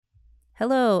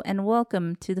Hello, and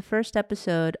welcome to the first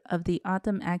episode of the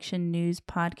Autumn Action News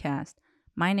podcast.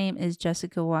 My name is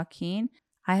Jessica Joaquin.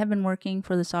 I have been working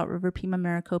for the Salt River Pima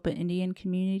Maricopa Indian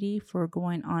community for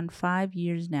going on 5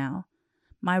 years now.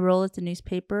 My role at the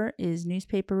newspaper is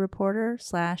newspaper reporter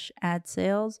 / ad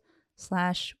sales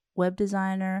 / web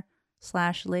designer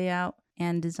 / layout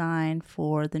and design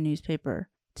for the newspaper.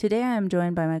 Today I am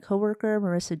joined by my coworker,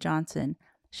 Marissa Johnson.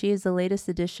 She is the latest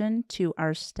addition to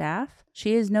our staff.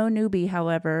 She is no newbie,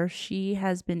 however. She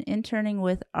has been interning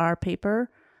with our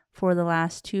paper for the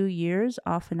last 2 years,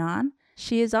 off and on.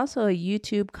 She is also a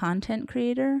YouTube content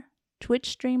creator, Twitch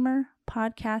streamer,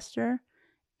 podcaster,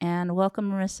 and welcome,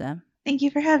 Marissa. Thank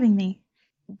you for having me.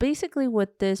 Basically,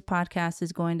 what this podcast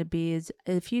is going to be is,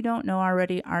 if you don't know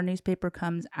already, our newspaper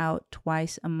comes out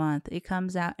twice a month. It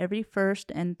comes out every first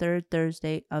and third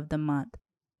Thursday of the month.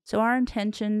 So our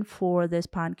intention for this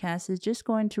podcast is just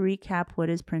going to recap what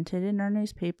is printed in our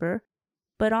newspaper,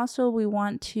 but also we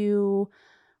want to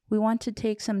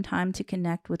take some time to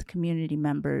connect with community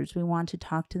members. We want to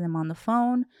talk to them on the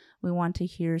phone. We want to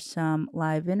hear some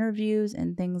live interviews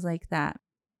and things like that.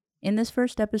 In this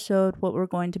first episode, what we're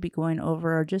going to be going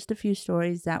over are just a few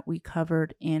stories that we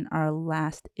covered in our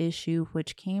last issue,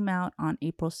 which came out on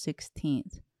April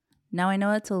 16th. Now, I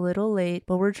know it's a little late,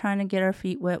 but we're trying to get our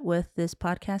feet wet with this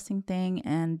podcasting thing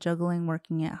and juggling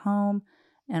working at home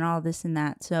and all this and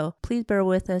that. So please bear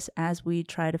with us as we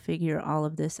try to figure all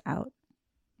of this out.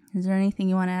 Is there anything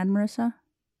you want to add, Marissa?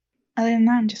 Other than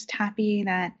that, I'm just happy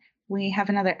that we have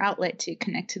another outlet to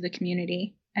connect to the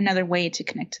community, another way to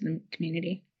connect to the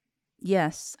community.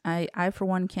 Yes, I for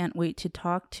one can't wait to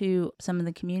talk to some of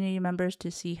the community members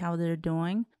to see how they're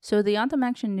doing. So the Autumn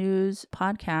Action News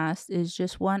podcast is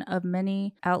just one of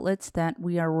many outlets that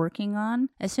we are working on.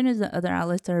 As soon as the other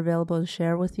outlets are available to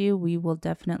share with you, we will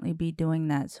definitely be doing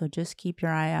that. So just keep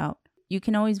your eye out. You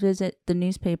can always visit the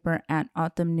newspaper at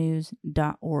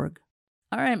autumnnews.org.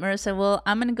 All right, Marissa. Well,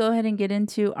 I'm going to go ahead and get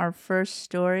into our first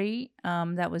story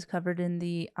that was covered in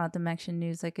the Autumn Action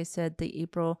News. Like I said, the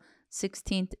April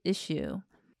 16th issue.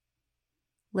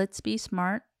 Let's be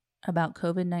smart about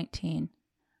COVID-19.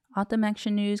 Autumn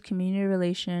Action News, Community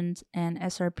Relations, and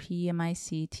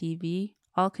SRPMIC TV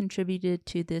all contributed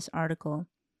to this article.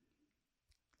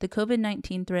 The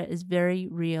COVID-19 threat is very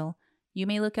real. You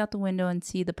may look out the window and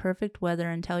see the perfect weather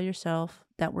and tell yourself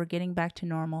that we're getting back to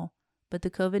normal, but the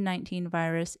COVID-19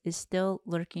 virus is still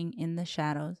lurking in the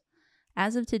shadows.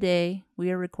 As of today,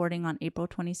 we are recording on April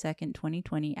 22nd,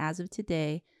 2020. As of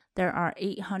today, there are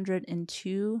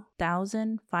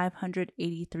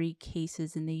 802,583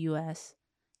 cases in the U.S.,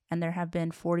 and there have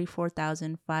been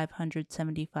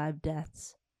 44,575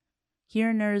 deaths. Here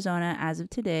in Arizona, as of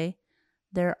today,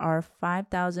 there are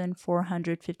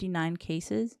 5,459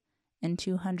 cases and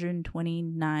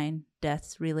 229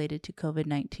 deaths related to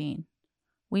COVID-19.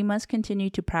 We must continue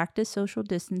to practice social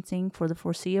distancing for the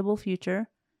foreseeable future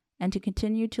and to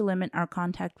continue to limit our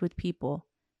contact with people,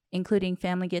 including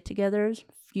family get-togethers,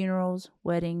 funerals,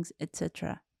 weddings,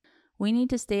 etc. We need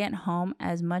to stay at home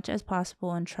as much as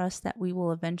possible and trust that we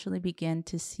will eventually begin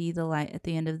to see the light at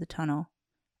the end of the tunnel.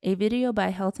 A video by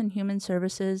Health and Human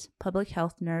Services public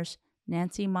health nurse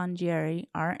Nancy Mongieri,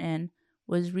 RN,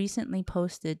 was recently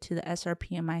posted to the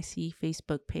SRPMIC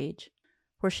Facebook page,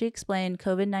 where she explained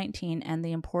COVID-19 and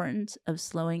the importance of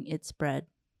slowing its spread.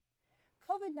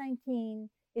 COVID-19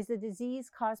 is a disease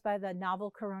caused by the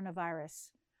novel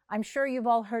coronavirus. I'm sure you've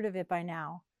all heard of it by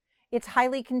now. It's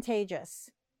highly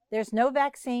contagious. There's no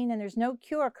vaccine and there's no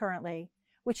cure currently,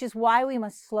 which is why we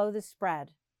must slow the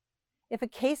spread. If a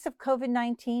case of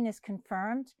COVID-19 is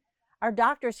confirmed, our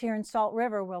doctors here in Salt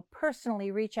River will personally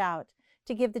reach out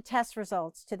to give the test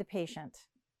results to the patient.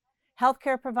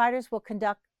 Healthcare providers will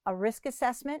conduct a risk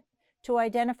assessment to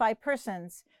identify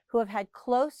persons who have had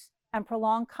close and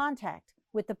prolonged contact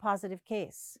with the positive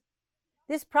case.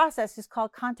 This process is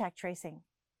called contact tracing.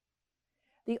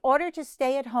 The order to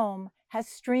stay at home has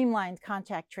streamlined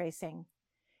contact tracing.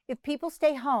 If people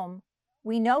stay home,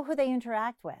 we know who they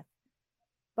interact with,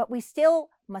 but we still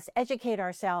must educate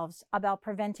ourselves about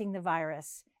preventing the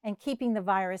virus and keeping the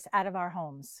virus out of our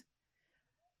homes.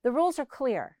 The rules are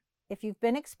clear. If you've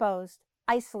been exposed,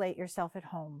 isolate yourself at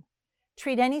home.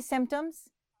 Treat any symptoms,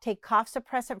 take cough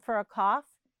suppressant for a cough,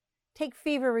 take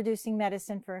fever-reducing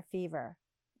medicine for a fever.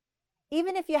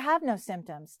 Even if you have no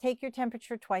symptoms, take your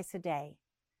temperature twice a day.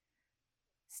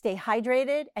 Stay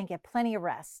hydrated and get plenty of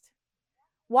rest.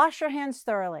 Wash your hands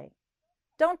thoroughly.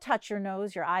 Don't touch your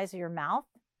nose, your eyes, or your mouth.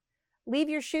 Leave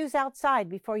your shoes outside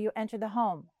before you enter the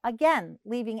home, again,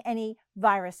 leaving any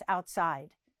virus outside.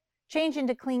 Change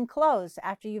into clean clothes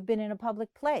after you've been in a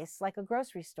public place like a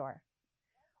grocery store.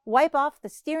 Wipe off the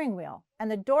steering wheel and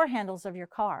the door handles of your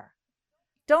car.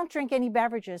 Don't drink any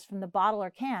beverages from the bottle or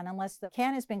can unless the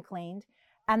can has been cleaned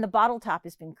and the bottle top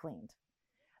has been cleaned.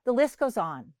 The list goes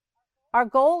on. Our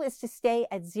goal is to stay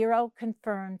at 0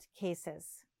 confirmed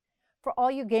cases. For all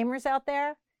you gamers out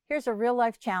there, here's a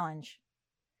real-life challenge.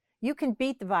 You can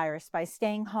beat the virus by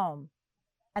staying home.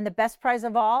 And the best prize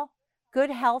of all, good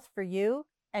health for you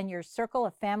and your circle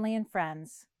of family and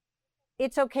friends.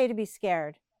 It's okay to be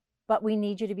scared, but we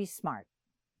need you to be smart.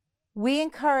 We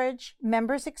encourage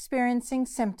members experiencing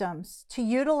symptoms to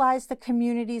utilize the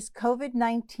community's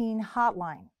COVID-19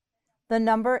 hotline. The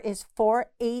number is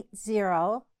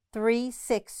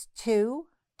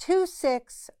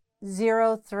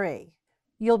 480-362-2603.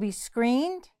 You'll be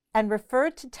screened and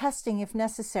referred to testing if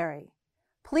necessary.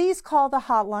 Please call the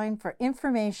hotline for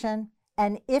information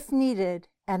and, if needed,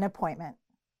 an appointment.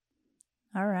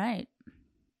 All right.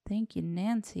 Thank you,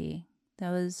 Nancy.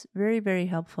 That was very, very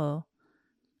helpful.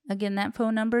 Again, that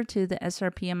phone number to the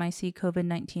SRPMIC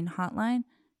COVID-19 hotline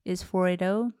is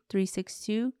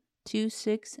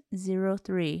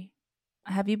 480-362-2603.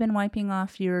 Have you been wiping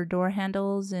off your door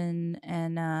handles and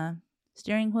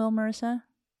steering wheel, Marissa,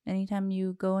 anytime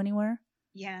you go anywhere?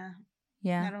 Yeah.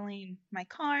 Yeah. Not only in my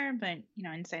car, but,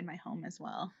 inside my home as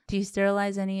well. Do you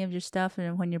sterilize any of your stuff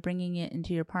and when you're bringing it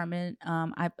into your apartment?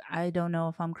 I don't know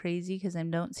if I'm crazy because I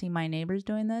don't see my neighbors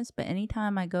doing this, but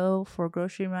anytime I go for a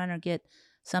grocery run or get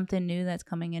something new that's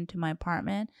coming into my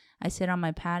apartment, I sit on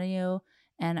my patio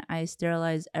and I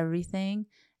sterilize everything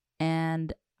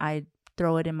and I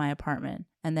throw it in my apartment.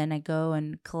 And then I go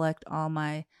and collect all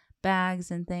my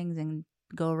bags and things and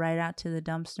go right out to the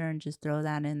dumpster and just throw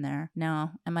that in there.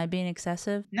 Now, am I being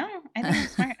excessive? No, I think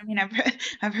it's smart. I mean,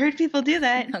 I've heard people do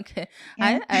that. Okay.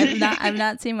 Yeah. I've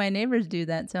not seen my neighbors do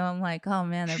that. So I'm like, oh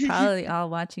man, they're probably all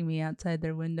watching me outside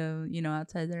their window,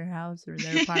 outside their house or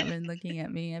their apartment looking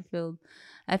at me. I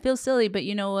feel silly, but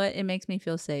you know what? It makes me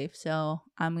feel safe. So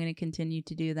I'm going to continue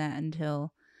to do that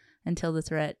until the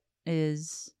threat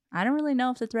is, I don't really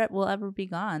know if the threat will ever be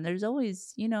gone. There's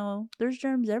always, there's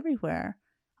germs everywhere.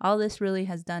 All this really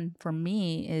has done for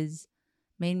me is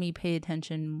made me pay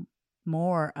attention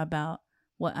more about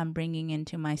what I'm bringing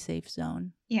into my safe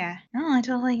zone. Yeah, no, I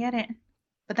totally get it.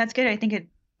 But that's good. I think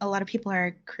a lot of people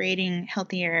are creating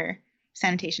healthier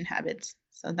sanitation habits.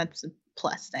 So that's a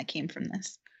plus that came from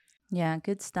this. Yeah,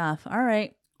 good stuff. All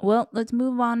right. Well, let's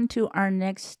move on to our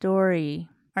next story.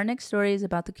 Our next story is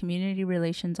about the Community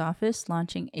Relations Office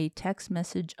launching a text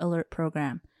message alert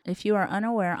program. If you are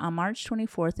unaware, on March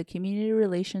 24th, the Community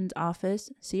Relations Office,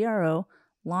 CRO,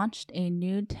 launched a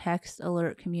new text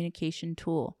alert communication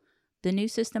tool. The new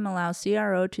system allows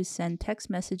CRO to send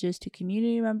text messages to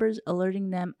community members,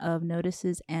 alerting them of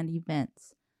notices and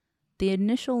events. The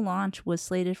initial launch was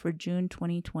slated for June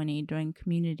 2020 during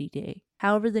Community Day.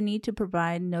 However, the need to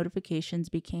provide notifications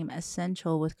became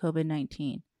essential with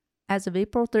COVID-19. As of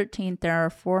April 13th, there are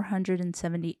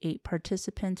 478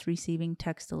 participants receiving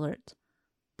text alerts.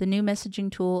 The new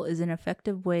messaging tool is an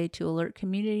effective way to alert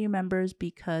community members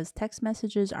because text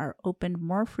messages are opened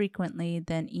more frequently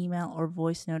than email or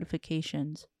voice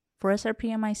notifications. For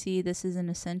SRPMIC, this is an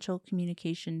essential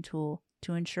communication tool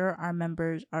to ensure our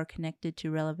members are connected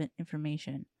to relevant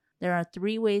information. There are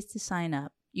 3 ways to sign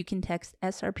up. You can text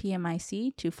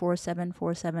SRPMIC to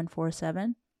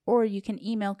 474747, or you can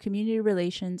email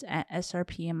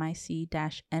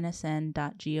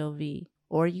communityrelations@srpmic-nsn.gov.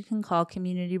 Or you can call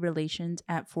Community Relations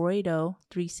at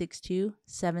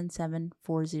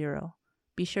 480-362-7740.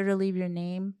 Be sure to leave your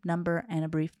name, number, and a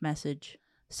brief message.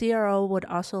 CRO would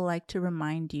also like to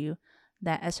remind you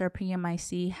that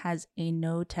SRPMIC has a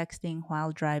no texting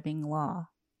while driving law.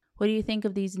 What do you think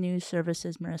of these new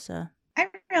services, Marissa? I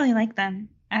really like them.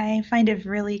 I find it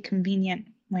really convenient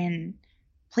when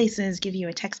places give you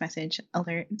a text message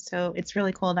alert. So it's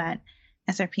really cool that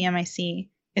SRPMIC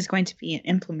is going to be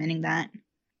implementing that.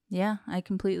 Yeah, I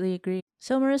completely agree.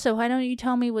 So, Marissa, why don't you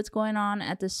tell me what's going on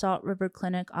at the Salt River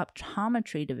Clinic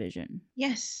Optometry Division?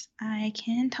 Yes, I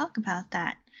can talk about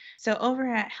that. So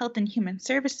over at Health and Human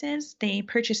Services, they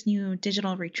purchased new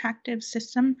digital retractive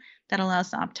system that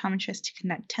allows the optometrist to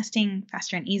conduct testing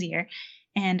faster and easier.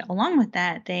 And along with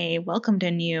that, they welcomed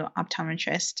a new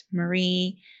optometrist,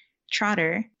 Marie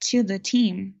Trotter, to the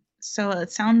team. So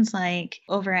it sounds like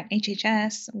over at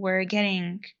HHS, we're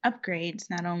getting upgrades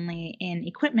not only in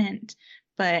equipment,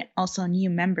 but also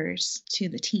new members to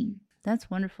the team.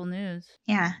 That's wonderful news.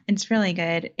 Yeah, it's really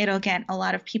good. It'll get a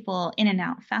lot of people in and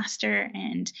out faster,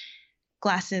 and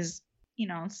glasses,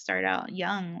 start out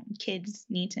young. Kids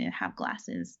need to have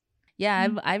glasses. Yeah,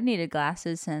 I've needed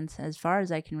glasses since as far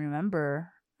as I can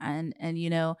remember. And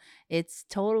it's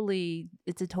a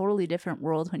totally different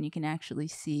world when you can actually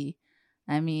see.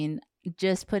 I mean,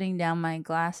 just putting down my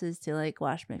glasses to like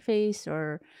wash my face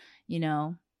or, you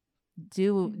know,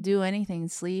 do anything,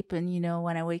 sleep, and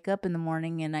when I wake up in the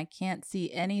morning and I can't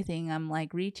see anything, I'm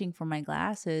like reaching for my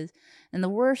glasses. And the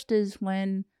worst is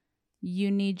when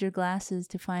you need your glasses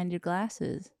to find your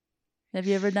glasses. Have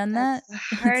you ever done That's that?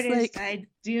 the It's hardest. like I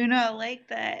do not like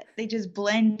that. They just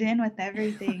blend in with with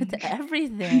everything.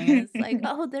 everything. It's like,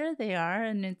 oh, there they are.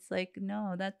 And it's like,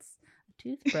 no, that's a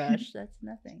toothbrush. That's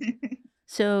nothing.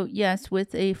 So, yes,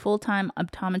 with a full-time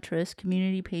optometrist,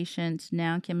 community patients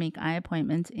now can make eye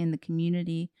appointments in the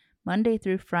community Monday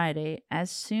through Friday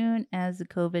as soon as the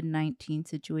COVID-19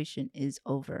 situation is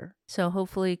over. So,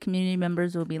 hopefully, community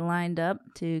members will be lined up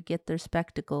to get their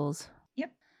spectacles.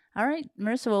 Yep. All right,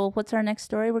 Marissa, well, what's our next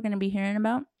story we're going to be hearing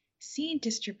about? Seed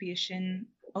distribution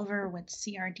over with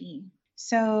CRD.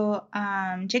 So,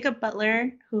 Jacob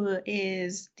Butler, who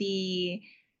is the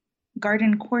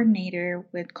garden coordinator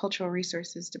with Cultural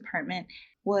Resources Department,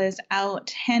 was out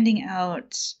handing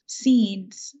out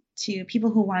seeds to people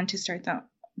who wanted to start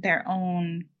their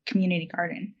own community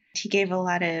garden. He gave a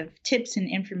lot of tips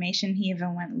and information. He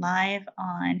even went live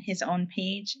on his own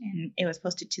page, and it was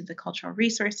posted to the Cultural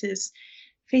Resources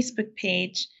Facebook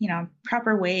page,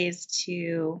 proper ways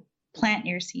to plant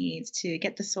your seeds, to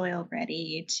get the soil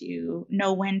ready, to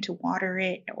know when to water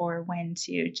it or when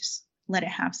to just let it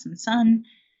have some sun.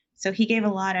 So he gave a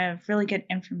lot of really good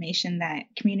information that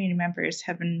community members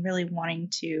have been really wanting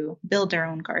to build their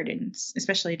own gardens,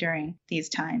 especially during these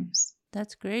times.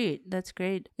 That's great. That's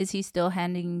great. Is he still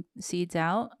handing seeds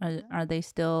out? Are they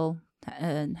still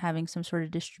having some sort of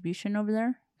distribution over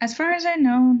there? As far as I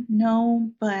know,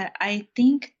 no, but I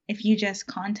think if you just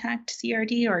contact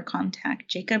CRD or contact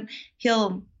Jacob,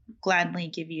 he'll gladly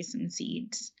give you some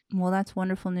seeds. Well, that's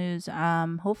wonderful news.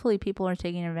 Hopefully people are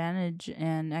taking advantage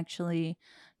and actually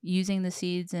using the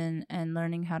seeds and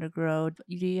learning how to grow. Do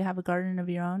you have a garden of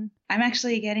your own? I'm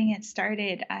actually getting it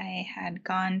started. I had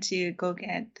gone to go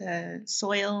get the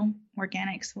soil,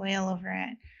 organic soil over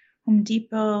at Home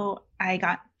Depot. I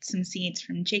got some seeds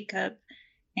from Jacob,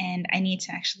 and I need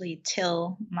to actually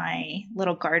till my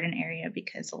little garden area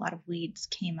because a lot of weeds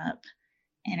came up,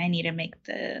 and I need to make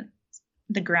the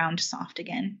ground soft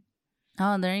again.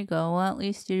 Oh, there you go. Well, at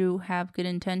least you have good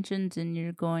intentions and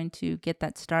you're going to get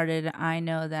that started. I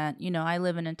know that, I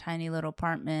live in a tiny little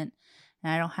apartment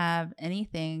and I don't have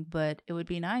anything, but it would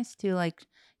be nice to like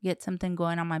get something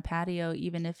going on my patio,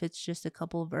 even if it's just a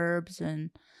couple of herbs and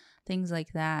things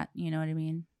like that. You know what I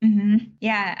mean? Mm-hmm.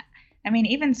 Yeah. I mean,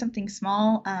 even something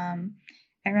small. I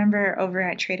remember over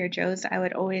at Trader Joe's, I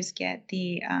would always get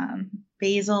the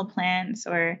basil plants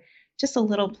or just the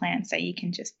little plants that you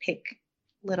can just pick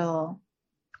little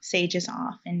sages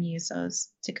off and use those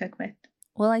to cook with.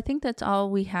 Well, I think that's all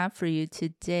we have for you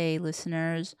today,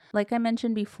 listeners. Like I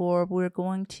mentioned before, we're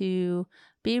going to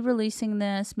be releasing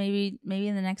this maybe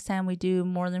the next time we do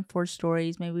more than 4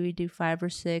 stories, maybe we do 5 or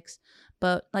 6.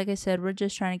 But like I said, we're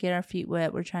just trying to get our feet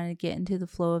wet. We're trying to get into the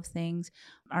flow of things.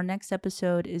 Our next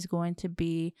episode is going to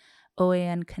be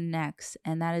OAN Connects,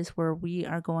 and that is where we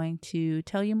are going to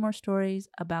tell you more stories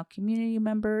about community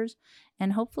members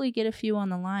and hopefully get a few on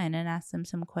the line and ask them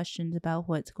some questions about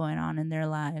what's going on in their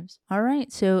lives. All right,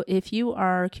 so if you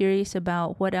are curious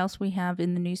about what else we have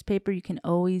in the newspaper, you can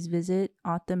always visit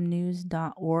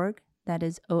othamnews.org. That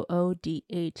is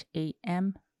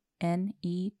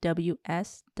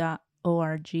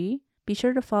OODHAMNEWS.org. Be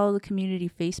sure to follow the community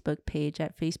Facebook page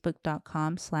at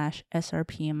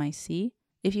facebook.com/SRPMIC.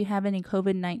 If you have any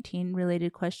COVID-19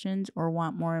 related questions or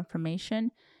want more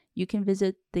information, you can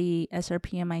visit the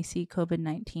SRPMIC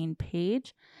COVID-19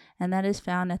 page, and that is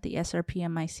found at the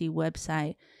SRPMIC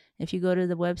website. If you go to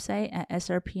the website at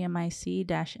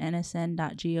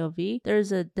srpmic-nsn.gov,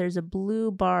 there's a blue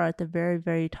bar at the very,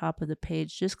 very top of the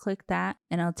page. Just click that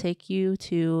and it'll take you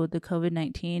to the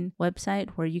COVID-19 website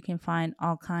where you can find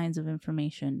all kinds of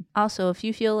information. Also, if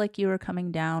you feel like you are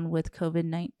coming down with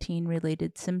COVID-19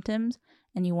 related symptoms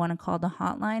and you want to call the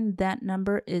hotline, that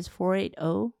number is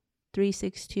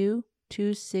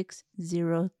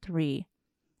 480-362-2603.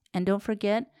 And don't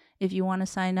forget, if you want to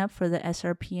sign up for the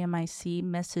SRPMIC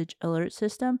message alert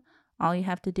system, all you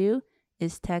have to do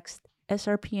is text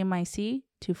SRPMIC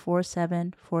to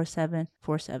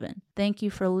 474747. Thank you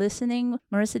for listening.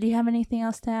 Marissa, do you have anything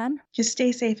else to add? Just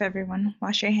stay safe, everyone.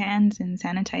 Wash your hands and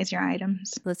sanitize your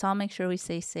items. Let's all make sure we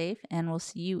stay safe, and we'll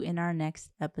see you in our next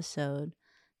episode.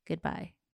 Goodbye.